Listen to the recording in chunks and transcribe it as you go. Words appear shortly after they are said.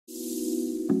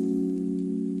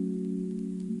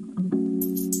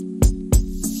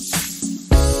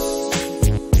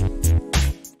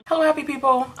Hello happy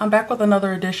people, I'm back with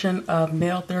another edition of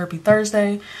Nail Therapy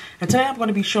Thursday, and today I'm going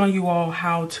to be showing you all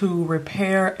how to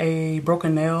repair a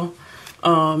broken nail.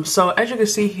 So as you can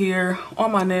see here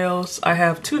on my nails, I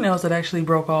have two nails that actually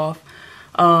broke off,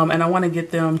 and I want to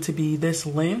get them to be this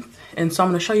length, and so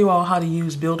I'm going to show you all how to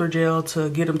use builder gel to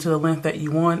get them to the length that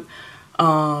you want.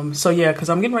 So yeah, because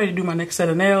I'm getting ready to do my next set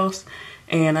of nails,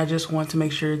 and I just want to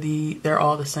make sure they're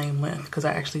all the same length because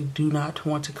I actually do not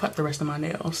want to cut the rest of my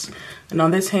nails. And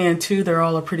on this hand too, they're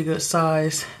all a pretty good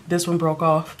size. This one broke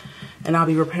off and I'll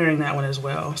be repairing that one as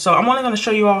well. So I'm only going to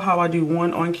show you all how I do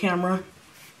one on camera.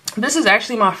 This is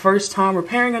actually my first time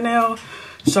repairing a nail,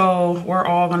 so we're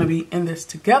all going to be in this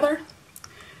together.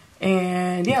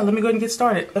 And yeah, let me go ahead and get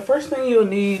started. The first thing you'll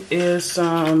need is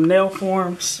some nail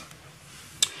forms.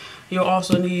 You'll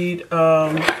also need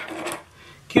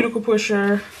cuticle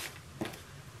pusher,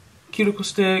 cuticle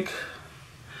stick.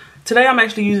 Today I'm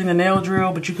actually using a nail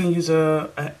drill, but you can use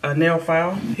a nail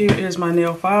file. Here is my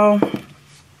nail file.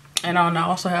 And I'll now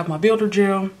also have my builder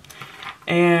gel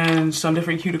and some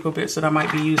different cuticle bits that I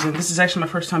might be using. This is actually my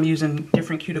first time using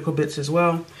different cuticle bits as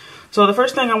well. So the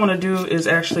first thing I want to do is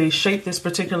actually shape this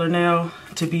particular nail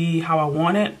to be how I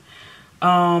want it.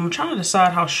 I'm trying to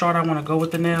decide how short I want to go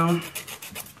with the nail.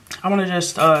 I want to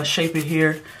just shape it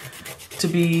here to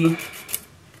be,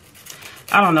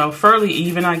 I don't know, fairly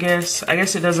even, I guess. I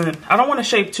guess it doesn't, I don't want to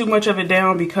shape too much of it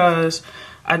down because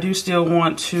I do still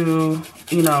want to,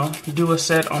 you know, do a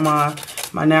set on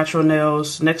my natural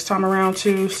nails next time around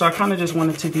too. So I kind of just want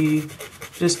it to be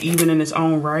just even in its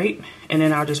own right. And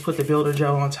then I'll just put the builder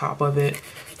gel on top of it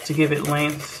to give it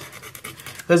length.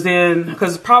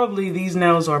 Because probably these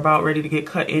nails are about ready to get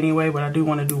cut anyway, but I do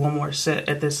want to do one more set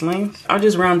at this length. I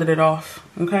just rounded it off,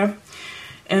 okay?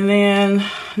 And then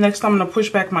next I'm going to push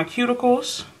back my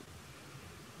cuticles,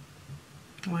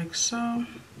 like so.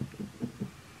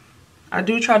 I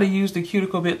do try to use the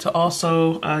cuticle bit to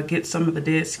also get some of the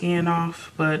dead skin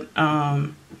off, but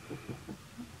like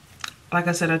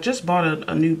I said, I just bought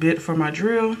a new bit for my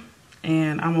drill,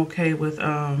 and I'm okay with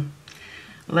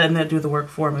letting that do the work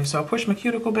for me. So I'll push my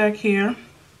cuticle back here,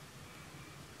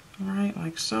 all right,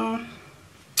 like so.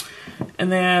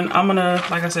 And then I'm gonna,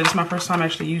 like I said, it's my first time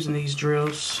actually using these drill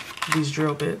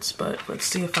bits, but let's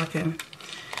see if I can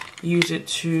use it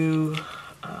to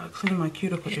clean my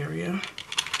cuticle area.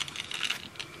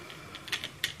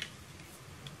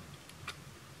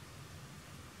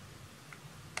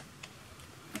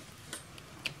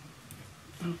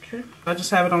 Okay, I just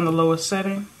have it on the lowest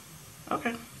setting.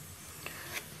 Okay.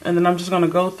 And then I'm just gonna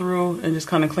go through and just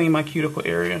kind of clean my cuticle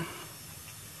area.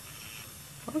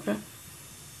 Okay.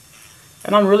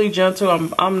 And I'm really gentle.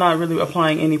 I'm not really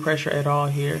applying any pressure at all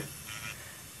here.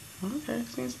 Okay,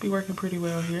 seems to be working pretty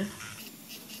well here.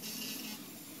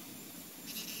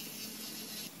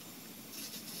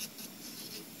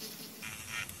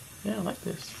 Yeah, I like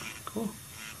this. Cool.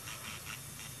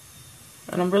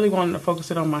 And I'm really wanting to focus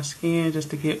it on my skin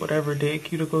just to get whatever dead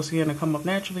cuticle skin to come up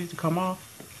naturally to come off.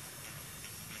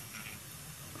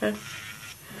 Okay.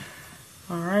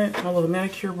 Alright, my little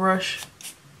manicure brush.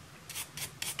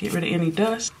 Get rid of any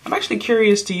dust. I'm actually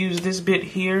curious to use this bit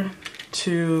here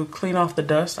to clean off the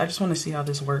dust. I just want to see how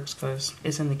this works because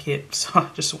it's in the kit, so I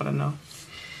just want to know.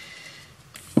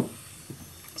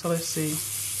 So let's see.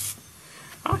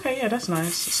 Okay, yeah, that's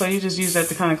nice. So you just use that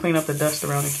to kind of clean up the dust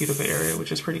around the cuticle area,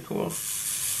 which is pretty cool.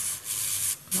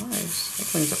 Nice. It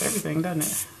cleans up everything, doesn't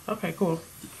it? Okay, cool.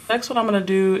 Next, what I'm going to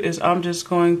do is I'm just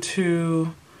going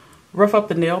to rough up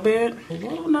the nail bed. A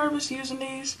little nervous using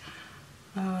these.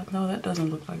 No, that doesn't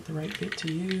look like the right bit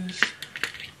to use.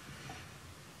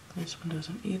 This one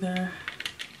doesn't either.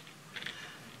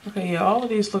 Okay, yeah, all of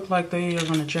these look like they are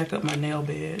going to jack up my nail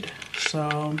bed.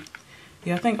 So,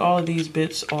 yeah, I think all of these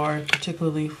bits are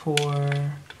particularly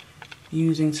for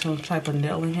using some type of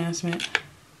nail enhancement.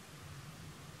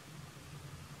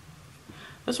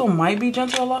 This one might be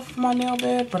gentle enough for my nail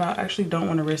bed, but I actually don't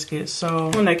want to risk it.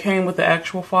 So, one that came with the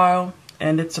actual file,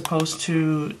 and it's supposed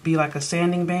to be like a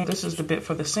sanding band. This is the bit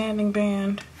for the sanding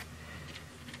band.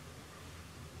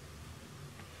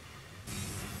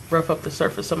 Rough up the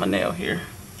surface of my nail here.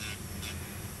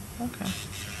 Okay.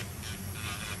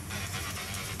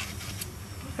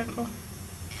 Okay, cool.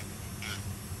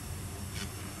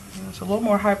 It's a little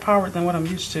more high powered than what I'm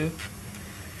used to.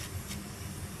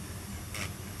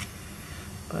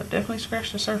 But definitely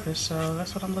scratched the surface, so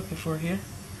that's what I'm looking for here.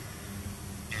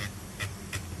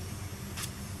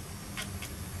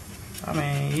 I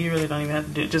mean, you really don't even have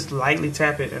to do it. Just lightly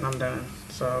tap it and I'm done.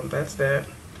 So that's that.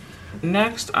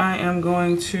 Next, I am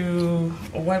going to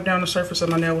wipe down the surface of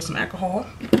my nail with some alcohol.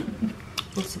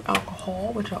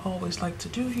 Which I always like to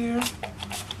do here.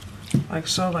 like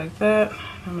so, like that.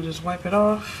 I'm gonna just wipe it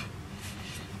off.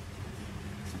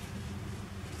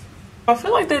 I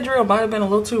feel like that drill might have been a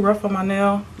little too rough on my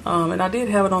nail, and I did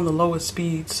have it on the lowest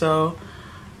speed, so,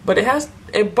 but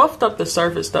it buffed up the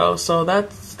surface though, so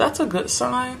that's a good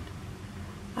sign.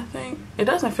 I think it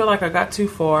doesn't feel like I got too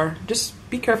far. Just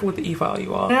be careful with the e-file,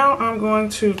 you all. Now I'm going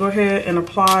to go ahead and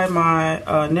apply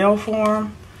my nail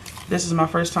form. This is my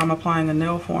first time applying a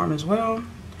nail form as well,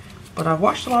 but I've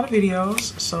watched a lot of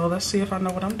videos, so let's see if I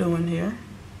know what I'm doing here.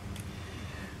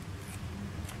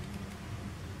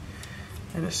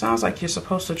 And it sounds like you're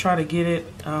supposed to try to get it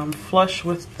flush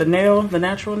with the nail, the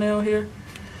natural nail here.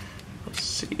 Let's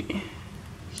see.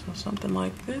 So something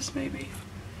like this maybe.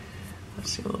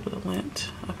 Let's see, a little bit of lint.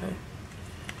 Okay.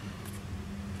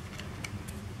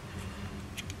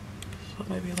 So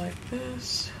maybe like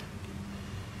this.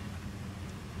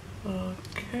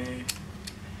 Okay.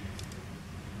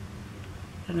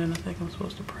 And then I think I'm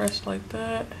supposed to press like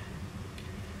that.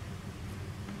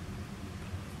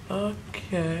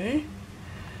 Okay.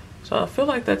 So I feel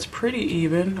like that's pretty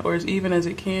even, or as even as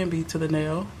it can be to the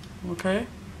nail. Okay.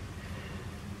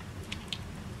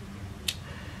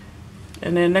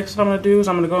 And then next what I'm going to do is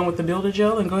I'm going to go in with the builder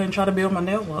gel and go ahead and try to build my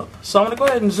nail up. So I'm going to go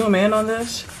ahead and zoom in on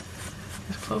this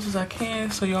as close as I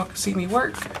can so y'all can see me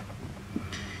work.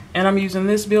 And I'm using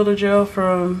this builder gel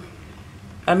from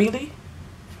Aimeili.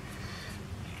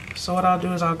 So what I'll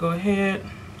do is I'll go ahead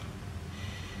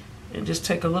and just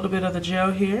take a little bit of the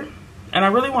gel here. And I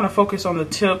really want to focus on the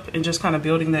tip and just kind of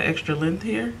building that extra length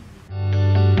here.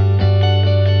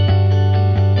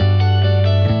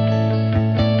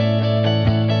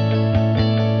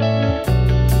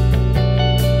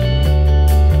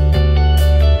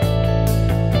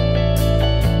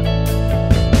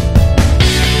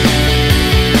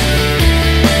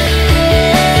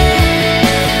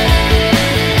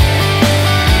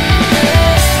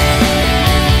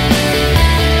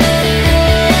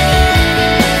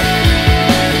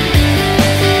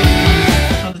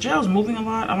 Moving a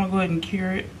lot, I'm gonna go ahead and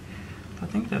cure it. I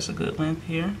think that's a good length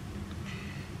here.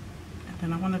 And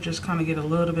then I want to just kind of get a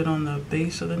little bit on the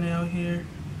base of the nail here,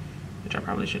 which I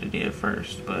probably should have did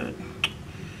first, but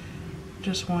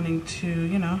just wanting to,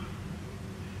 you know,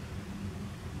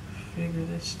 figure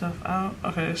this stuff out.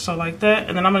 Okay, so like that,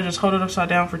 and then I'm gonna just hold it upside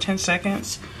down for 10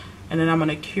 seconds, and then I'm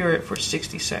gonna cure it for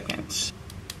 60 seconds.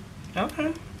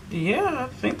 Okay, yeah, I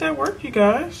think that worked, you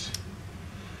guys.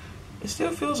 It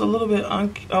still feels a little bit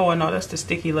oh no, that's the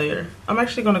sticky layer. I'm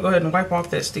actually gonna go ahead and wipe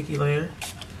off that sticky layer.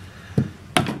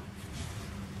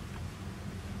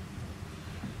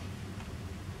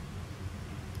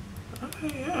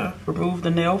 Okay, yeah. Remove the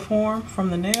nail form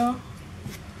from the nail.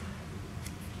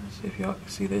 Let's see if y'all can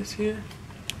see this here.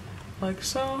 Like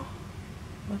so.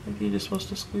 I think you're just supposed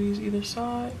to squeeze either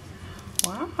side.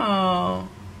 Wow.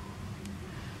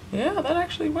 Yeah, that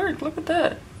actually worked. Look at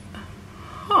that.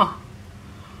 Huh.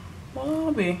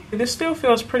 Well, this still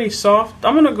feels pretty soft.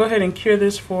 I'm gonna go ahead and cure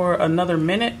this for another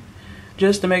minute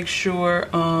just to make sure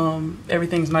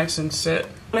everything's nice and set. I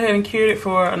went ahead and cured it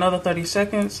for another 30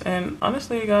 seconds, and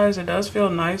honestly, you guys, it does feel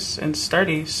nice and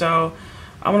sturdy. So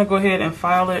I'm gonna go ahead and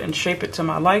file it and shape it to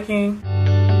my liking.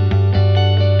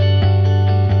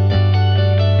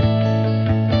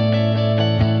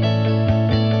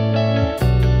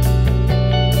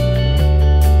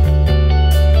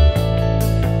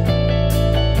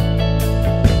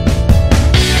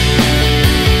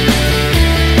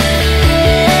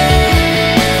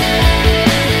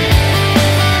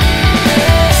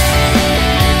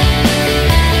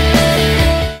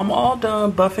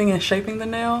 Buffing and shaping the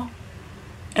nail,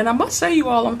 and I must say, you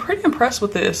all, I'm pretty impressed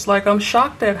with this. Like, I'm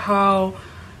shocked at how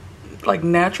like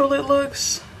natural it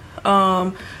looks.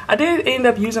 I did end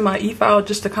up using my e-file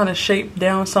just to kind of shape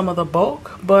down some of the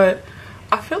bulk, but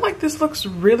I feel like this looks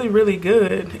really, really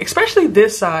good, especially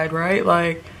this side, right?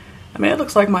 Like, I mean, it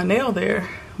looks like my nail there,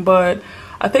 but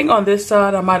I think on this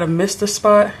side I might have missed a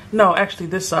spot. No, actually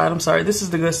this side, I'm sorry, this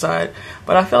is the good side.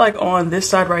 But I feel like on this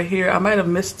side right here, I might have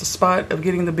missed the spot of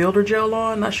getting the builder gel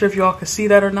on. Not sure if y'all can see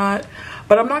that or not.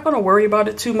 But I'm not going to worry about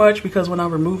it too much, because when I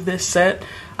remove this set,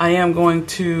 I am going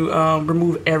to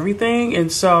remove everything.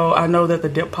 And so I know that the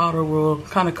dip powder will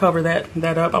kind of cover that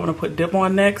up. I'm going to put dip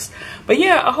on next. But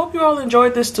yeah, I hope you all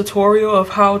enjoyed this tutorial of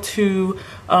how to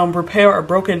repair a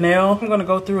broken nail. I'm going to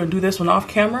go through and do this one off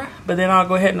camera, but then I'll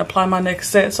go ahead and apply my next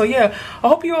set. So yeah, I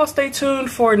hope you all stay tuned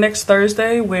for next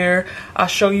Thursday, where I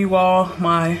show you all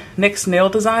my next nail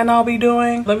design I'll be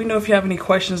doing. Let me know if you have any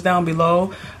questions down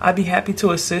below. I'd be happy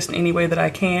to assist in any way that I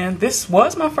can. This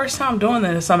was my first time doing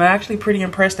this. I'm actually pretty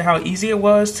impressed at how easy it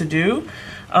was to do.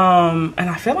 And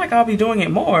I feel like I'll be doing it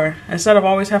more. Instead of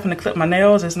always having to clip my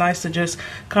nails, it's nice to just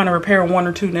kind of repair 1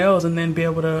 or 2 nails and then be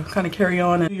able to kind of carry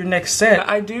on and do your next set.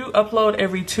 I do upload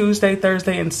every Tuesday,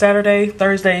 Thursday, and Saturday.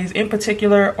 Thursdays in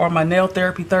particular are my nail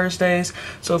therapy Thursdays.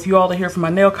 So if you all are here for my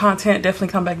nail content, definitely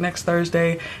come back next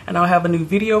Thursday and I'll have a new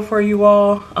video for you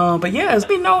all. But yeah, let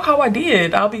me know how I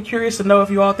did. I'll be curious to know if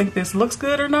you all think this looks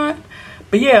good or not.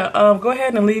 But yeah, go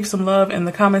ahead and leave some love in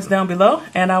the comments down below,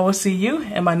 and I will see you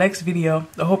in my next video.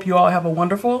 I hope you all have a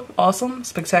wonderful, awesome,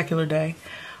 spectacular day.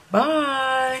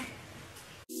 Bye.